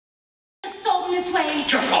on this way.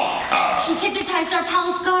 Jafar! He hypnotized our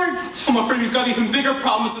palace guards. I'm afraid we've got even bigger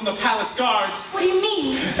problems than the palace guards. What do you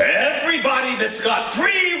mean? Everybody that's got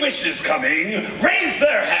 3 wishes coming, raise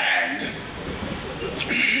their hand.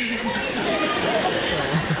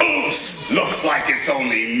 Oops, looks like it's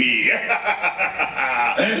only me.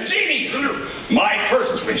 Genie, my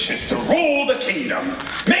first wish is to rule the kingdom.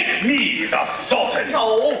 Make me the Sultan.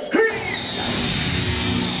 No.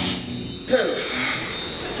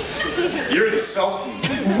 You're the Sultan.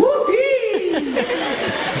 Whoopee!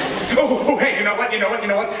 Oh, hey, you know what?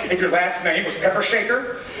 If your last name was Pepper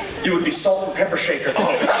Shaker, you would be Sultan Pepper Shaker. Oh.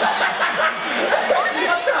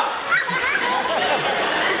 What's up?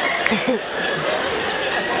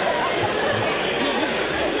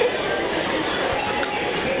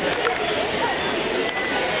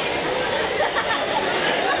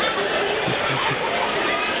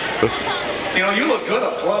 You look good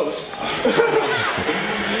up close.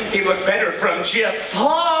 You look better from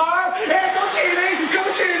Jafar. Hey, go Genie! Go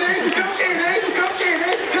Genie! Go Genie! Go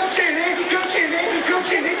Genie! Go Genie! Go Genie! Go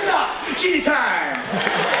Genie! Stop! Genie time!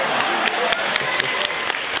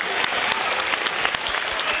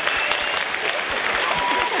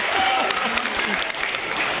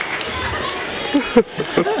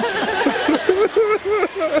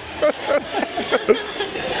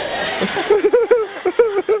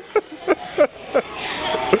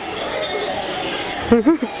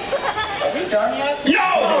 Are we done yet?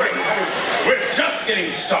 No! We're just getting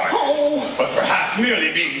started. Oh. But perhaps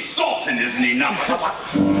merely being Sultan isn't enough.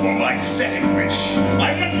 For my second wish,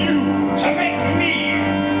 I want you to make me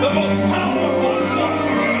the most powerful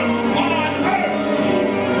sorcerer on earth!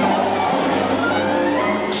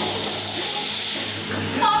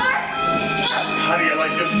 Father? How do you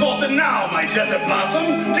like your Sultan now, my desert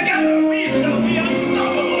blossom? Together we shall be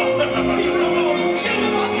unstoppable!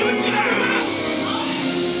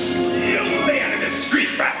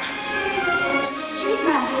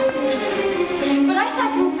 But I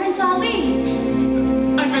thought you were Prince Ali.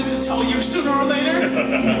 I meant to tell you sooner or later.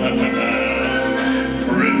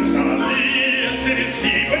 Prince Ali, it is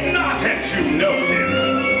he, but not as you know him.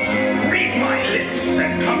 Read my lips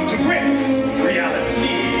and come to grips with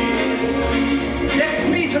reality.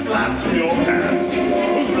 Get me to glance from your past,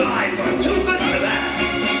 whose lies are too good for that.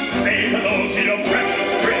 Say hello to your precious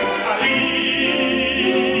Prince Ali.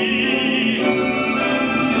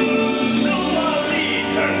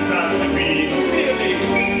 Turns out to be really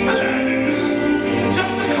Aladdin.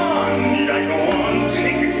 Just a con, need I go on?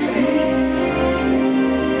 Take it from me.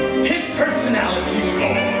 His personality's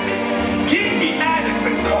flawed. Give me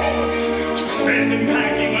adequate cause to spend him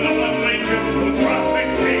packing on a one-way trip to a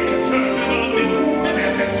prospect pay to terminal this. And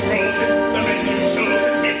as it scrolls it, the menu shows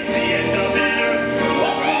that it's the end of their so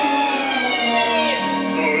long,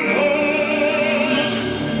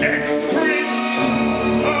 ex-Prince.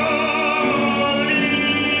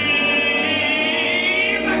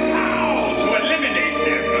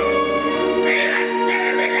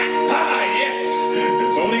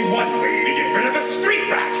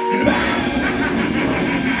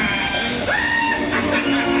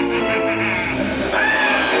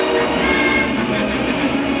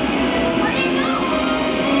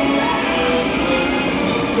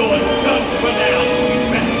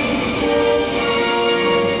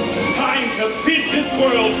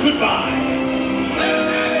 Goodbye.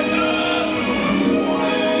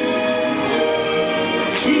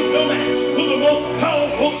 Who's the match for the most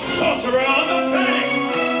powerful sorcerer on the planet?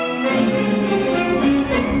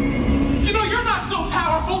 You know, you're not so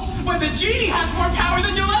powerful when the genie has more power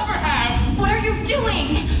than you'll ever have. What are you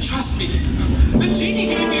doing? Trust me. The genie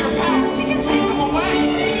gave me your power. We can take them away.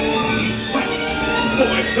 Well, for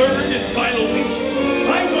my third and final wish,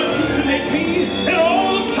 I want you to make me an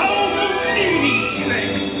all-powerful genie.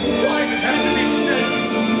 Why does it have to be snakes?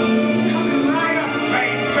 Come right up,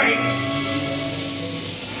 great.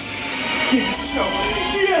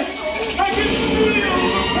 Yes, I can feel